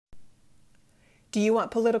Do you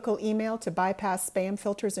want political email to bypass spam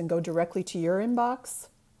filters and go directly to your inbox?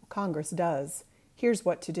 Congress does. Here's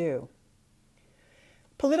what to do.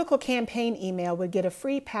 Political campaign email would get a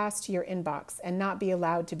free pass to your inbox and not be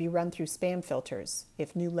allowed to be run through spam filters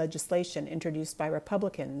if new legislation introduced by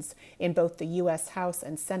Republicans in both the U.S. House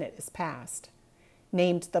and Senate is passed.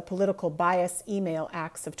 Named the Political Bias Email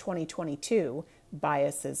Acts of 2022,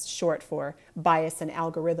 bias is short for bias and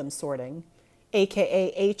algorithm sorting,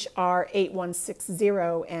 aka H.R. 8160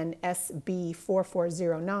 and SB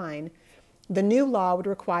 4409, the new law would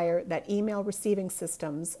require that email receiving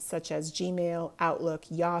systems such as Gmail, Outlook,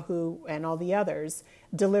 Yahoo, and all the others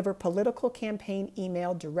deliver political campaign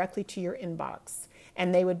email directly to your inbox,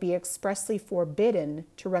 and they would be expressly forbidden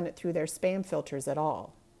to run it through their spam filters at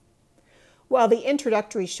all. Well, the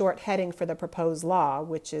introductory short heading for the proposed law,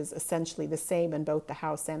 which is essentially the same in both the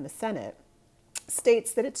House and the Senate,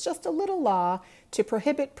 states that it's just a little law to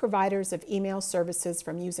prohibit providers of email services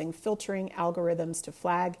from using filtering algorithms to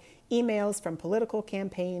flag emails from political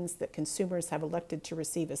campaigns that consumers have elected to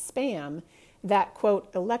receive as spam. That,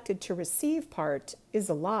 quote, elected to receive part is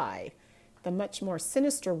a lie. The much more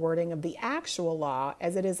sinister wording of the actual law,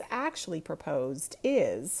 as it is actually proposed,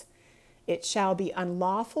 is: it shall be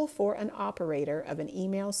unlawful for an operator of an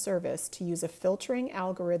email service to use a filtering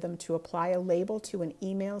algorithm to apply a label to an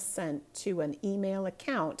email sent to an email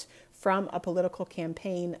account from a political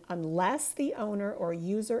campaign unless the owner or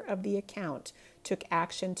user of the account took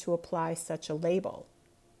action to apply such a label.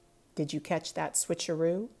 Did you catch that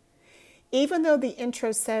switcheroo? Even though the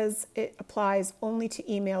intro says it applies only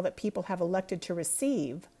to email that people have elected to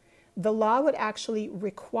receive, the law would actually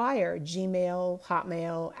require Gmail,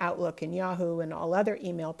 Hotmail, Outlook, and Yahoo, and all other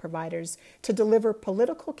email providers to deliver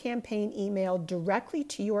political campaign email directly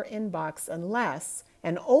to your inbox unless,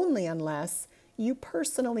 and only unless, you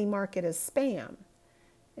personally mark it as spam.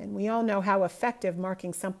 And we all know how effective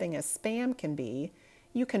marking something as spam can be.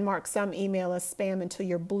 You can mark some email as spam until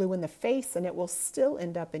you're blue in the face and it will still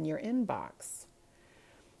end up in your inbox.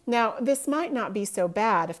 Now, this might not be so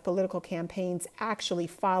bad if political campaigns actually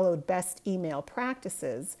followed best email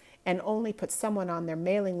practices and only put someone on their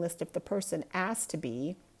mailing list if the person asked to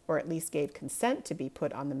be, or at least gave consent to be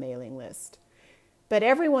put on the mailing list. But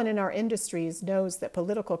everyone in our industries knows that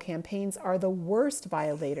political campaigns are the worst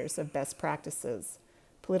violators of best practices.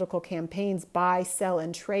 Political campaigns buy, sell,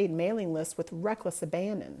 and trade mailing lists with reckless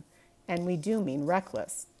abandon, and we do mean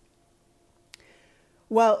reckless.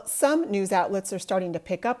 Well, some news outlets are starting to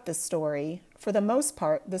pick up this story. For the most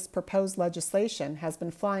part, this proposed legislation has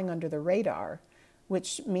been flying under the radar,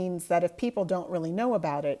 which means that if people don't really know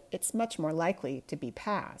about it, it's much more likely to be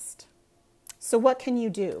passed. So what can you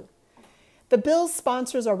do? The bill's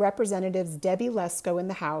sponsors are Representatives Debbie Lesko in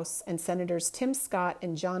the House and Senators Tim Scott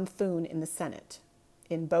and John Thune in the Senate.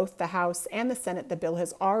 In both the House and the Senate, the bill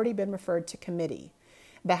has already been referred to committee.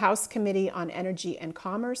 The House Committee on Energy and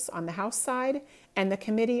Commerce on the House side, and the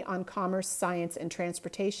Committee on Commerce, Science, and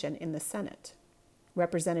Transportation in the Senate.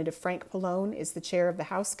 Representative Frank Pallone is the chair of the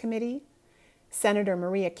House Committee. Senator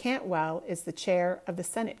Maria Cantwell is the chair of the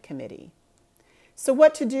Senate Committee. So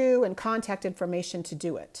what to do and contact information to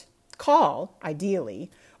do it? Call,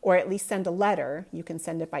 ideally, or at least send a letter. You can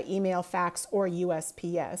send it by email, fax, or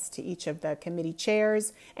USPS to each of the committee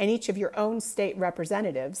chairs and each of your own state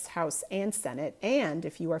representatives, House and Senate, and,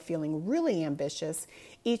 if you are feeling really ambitious,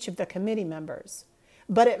 each of the committee members.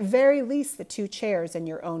 But at very least, the two chairs and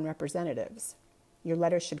your own representatives. Your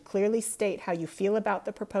letter should clearly state how you feel about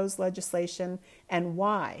the proposed legislation and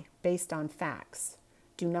why, based on facts.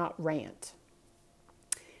 Do not rant.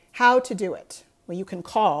 How to do it? Well, you can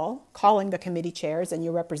calling the committee chairs and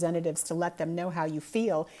your representatives to let them know how you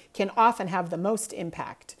feel can often have the most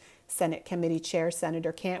impact. Senate Committee Chair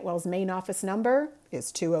Senator Cantwell's main office number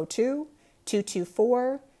is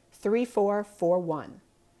 202-224-3441.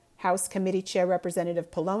 House Committee Chair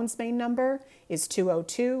Representative Pallone's main number is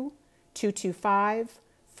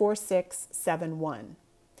 202-225-4671.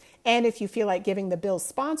 And if you feel like giving the bill's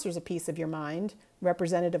sponsors a piece of your mind,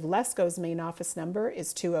 Representative Lesko's main office number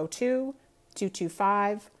is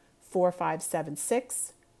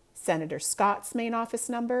 202-225-4576. Senator Scott's main office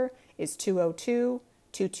number is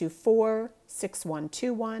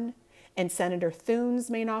 202-224-6121. And Senator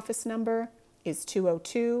Thune's main office number is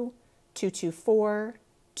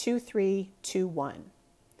 202-224-2321.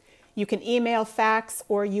 You can email, fax,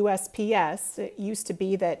 or USPS. It used to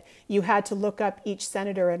be that you had to look up each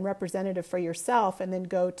senator and representative for yourself and then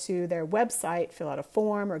go to their website, fill out a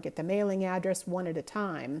form, or get the mailing address one at a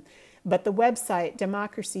time. But the website,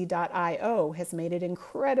 democracy.io, has made it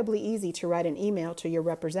incredibly easy to write an email to your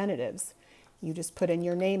representatives. You just put in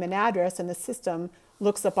your name and address, and the system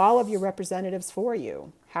looks up all of your representatives for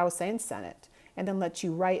you, House and Senate, and then lets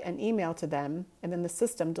you write an email to them, and then the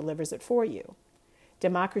system delivers it for you.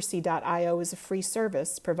 Democracy.io is a free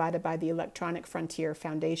service provided by the Electronic Frontier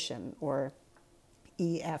Foundation, or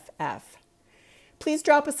EFF. Please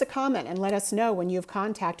drop us a comment and let us know when you have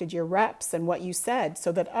contacted your reps and what you said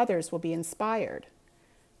so that others will be inspired.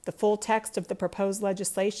 The full text of the proposed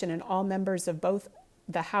legislation and all members of both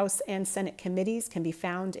the House and Senate committees can be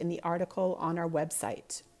found in the article on our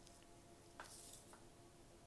website.